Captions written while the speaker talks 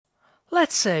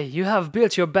Let's say you have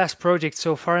built your best project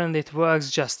so far and it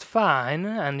works just fine,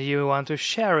 and you want to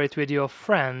share it with your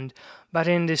friend, but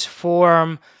in this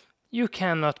form you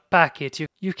cannot pack it.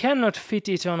 You cannot fit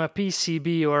it on a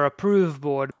PCB or a proof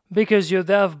board because your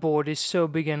dev board is so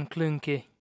big and clunky.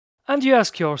 And you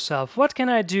ask yourself, what can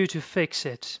I do to fix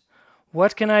it?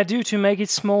 What can I do to make it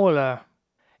smaller?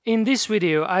 In this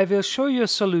video I will show you a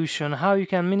solution how you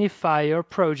can minify your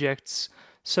projects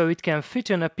so it can fit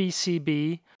on a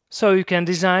PCB, so you can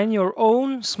design your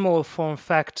own small form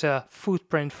factor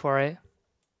footprint for it.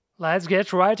 Let's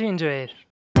get right into it.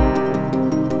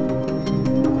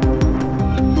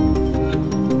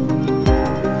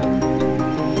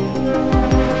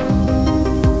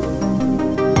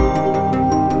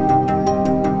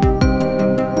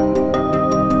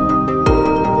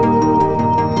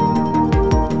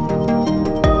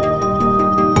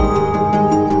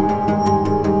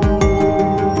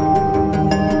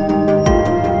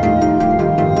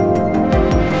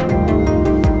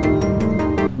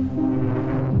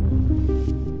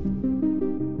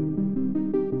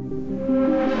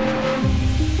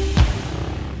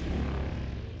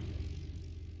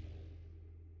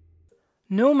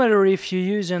 No matter if you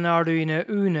use an Arduino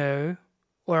Uno,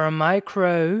 or a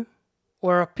Micro,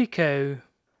 or a Pico,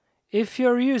 if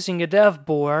you're using a dev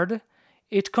board,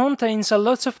 it contains a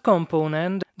lot of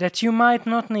components that you might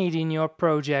not need in your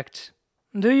project.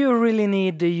 Do you really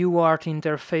need the UART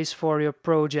interface for your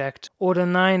project, or the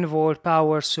 9-volt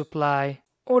power supply,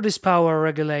 or this power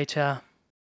regulator?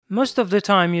 Most of the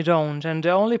time you don't, and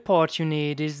the only part you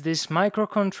need is this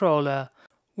microcontroller,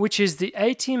 which is the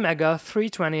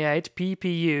ATTiny45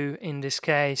 PPU in this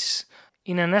case,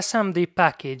 in an SMD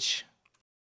package.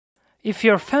 If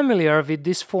you're familiar with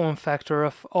this form factor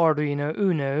of Arduino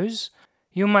Unos,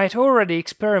 you might already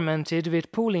experimented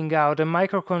with pulling out a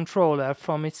microcontroller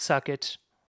from its socket.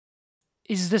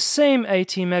 It's the same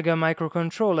ATmega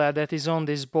microcontroller that is on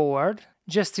this board,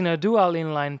 just in a dual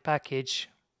inline package.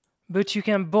 But you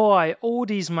can buy all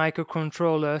these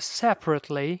microcontrollers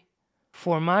separately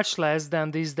for much less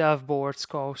than these dev boards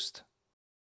cost.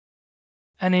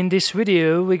 And in this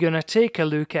video we're gonna take a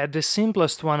look at the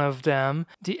simplest one of them,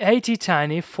 the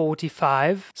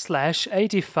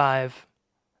ATTiny45/85.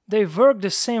 They work the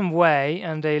same way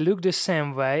and they look the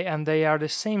same way and they are the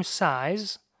same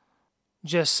size,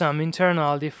 just some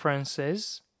internal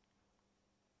differences.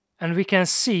 And we can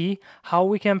see how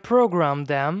we can program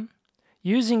them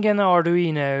using an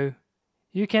Arduino.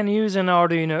 You can use an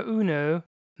Arduino Uno,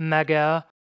 Mega,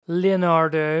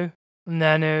 Leonardo,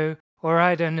 Nano, or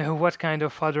I don't know what kind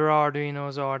of other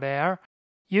Arduinos are there,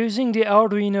 using the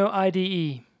Arduino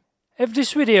IDE. If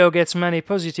this video gets many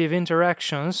positive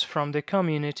interactions from the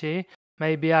community,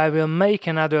 maybe I will make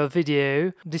another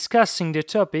video discussing the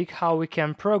topic how we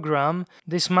can program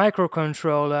this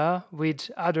microcontroller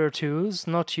with other tools,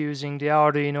 not using the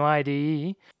Arduino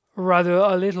IDE, rather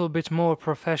a little bit more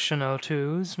professional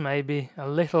tools, maybe a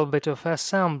little bit of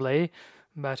assembly,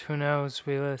 but who knows,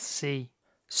 we will see.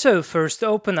 So first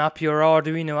open up your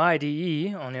Arduino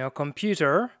IDE on your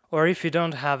computer, or if you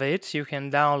don't have it, you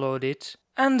can download it,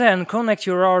 and then connect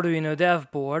your Arduino dev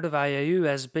board via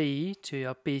USB to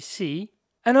your PC,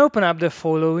 and open up the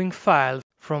following file.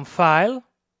 From File,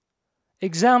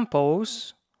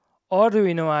 Examples,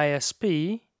 Arduino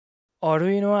ISP,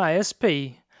 Arduino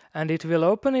ISP, and it will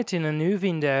open it in a new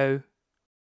window.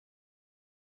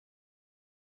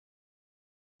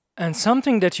 And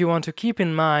something that you want to keep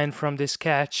in mind from this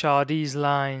sketch are these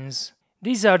lines.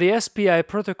 These are the SPI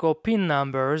protocol pin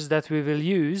numbers that we will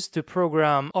use to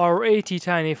program our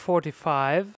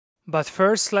ATTiny45, but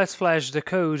first let's flash the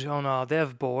code on our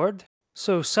dev board.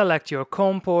 So select your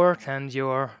COM port and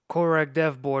your correct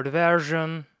dev board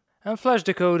version, and flash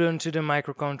the code onto the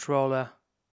microcontroller.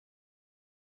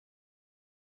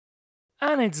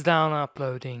 And it's done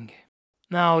uploading.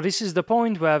 Now this is the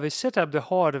point where we set up the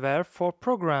hardware for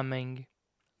programming.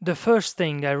 The first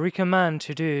thing I recommend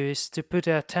to do is to put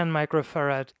a 10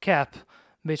 microfarad cap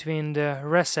between the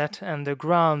reset and the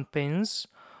ground pins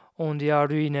on the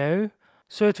Arduino,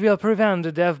 so it will prevent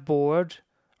the dev board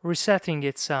resetting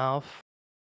itself.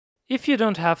 If you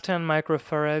don't have 10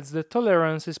 microfarads, the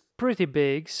tolerance is pretty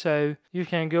big, so you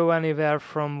can go anywhere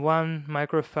from 1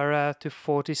 microfarad to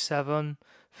 47,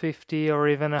 50 or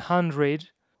even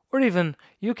 100. Or even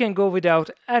you can go without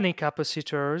any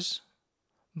capacitors,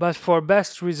 but for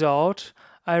best result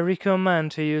I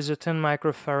recommend to use a 10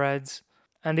 microfarads,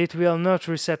 and it will not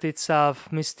reset itself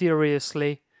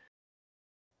mysteriously.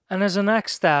 And as a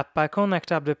next step I connect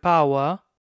up the power,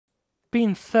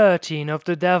 pin 13 of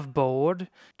the dev board,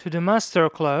 to the master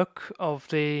clock of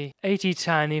the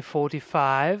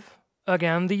ATTiny45,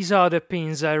 Again, these are the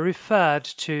pins I referred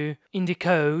to in the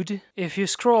code. If you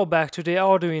scroll back to the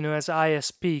Arduino as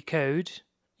ISP code,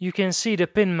 you can see the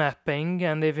pin mapping,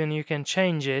 and even you can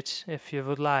change it if you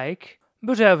would like,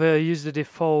 but I will use the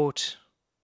default.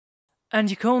 And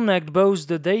you connect both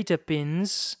the data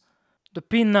pins, the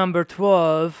pin number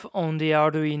 12 on the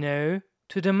Arduino,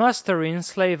 to the master in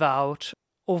slave out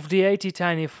of the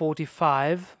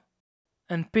ATTINY45,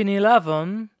 and pin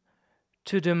 11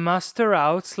 to the master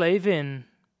out slave in.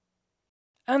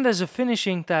 And as a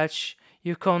finishing touch,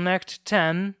 you connect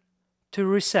 10 to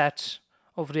reset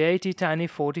of the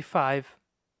ATTINY45.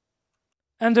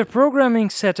 And the programming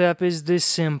setup is this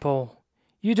simple.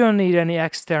 You don't need any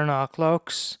external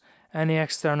clocks, any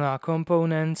external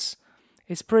components.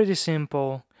 It's pretty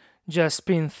simple. Just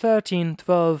pin 13,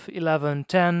 12, 11,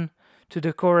 10 to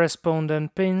the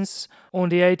correspondent pins on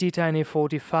the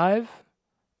ATTINY45,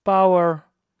 power,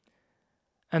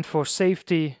 and for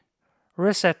safety,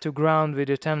 reset to ground with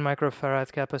a 10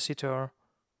 microfarad capacitor.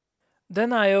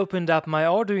 Then I opened up my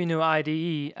Arduino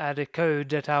IDE at a code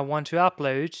that I want to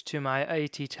upload to my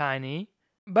ATTiny.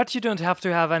 But you don't have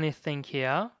to have anything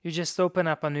here. You just open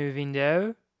up a new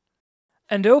window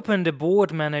and open the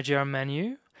board manager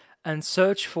menu and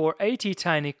search for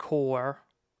ATTiny core.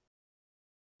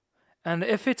 And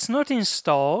if it's not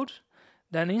installed,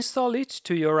 then install it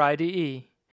to your IDE.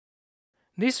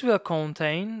 This will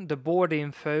contain the board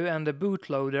info and the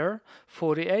bootloader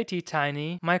for the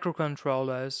ATTiny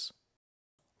microcontrollers.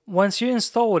 Once you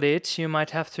installed it, you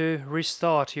might have to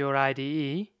restart your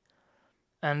IDE,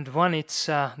 and when it's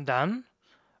done,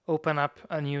 open up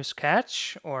a new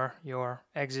sketch or your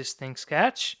existing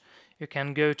sketch. You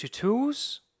can go to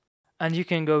Tools, and you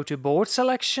can go to Board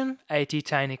Selection,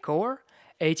 ATTiny Core,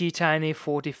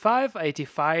 ATTiny45,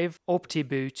 85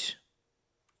 OptiBoot,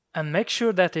 and make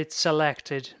sure that it's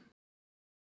selected.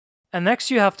 And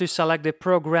next you have to select the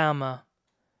programmer.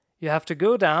 You have to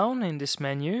go down in this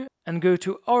menu and go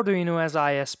to Arduino as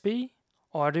ISP,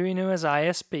 Arduino as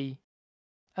ISP,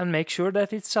 and make sure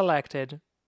that it's selected.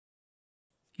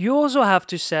 You also have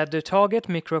to set the target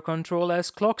microcontroller's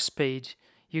clock speed.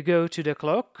 You go to the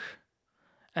clock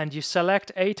and you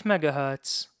select 8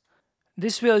 MHz.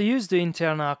 This will use the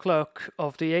internal clock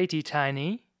of the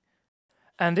ATTiny,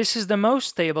 and this is the most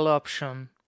stable option.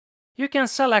 You can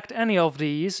select any of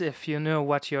these if you know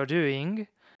what you're doing,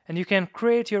 and you can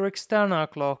create your external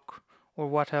clock or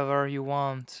whatever you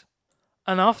want.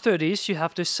 And after this you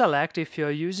have to select if you're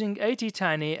using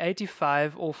ATTiny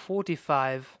 85 or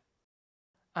 45.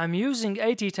 I'm using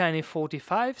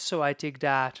ATTiny45, so I tick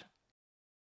that.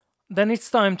 Then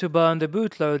it's time to burn the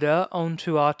bootloader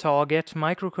onto our target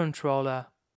microcontroller.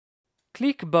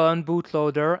 Click Burn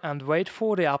Bootloader and wait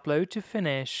for the upload to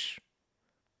finish.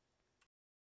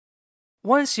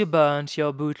 Once you burned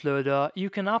your bootloader, you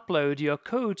can upload your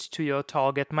code to your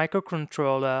target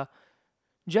microcontroller,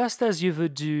 just as you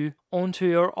would do onto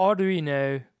your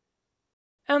Arduino.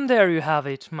 And there you have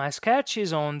it, my sketch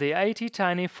is on the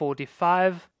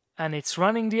ATTiny45 and it's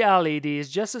running the LEDs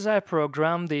just as I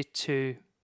programmed it to.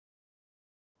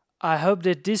 I hope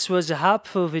that this was a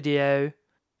helpful video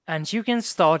and you can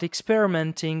start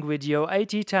experimenting with your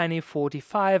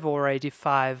ATTiny45 or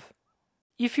 85.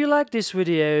 If you like this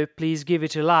video, please give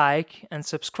it a like and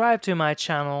subscribe to my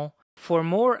channel for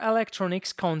more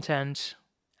electronics content.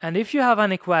 And if you have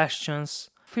any questions,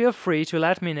 feel free to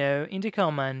let me know in the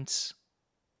comments.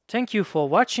 Thank you for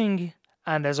watching,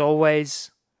 and as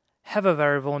always, have a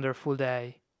very wonderful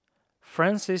day.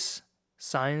 Francis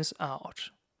signs out.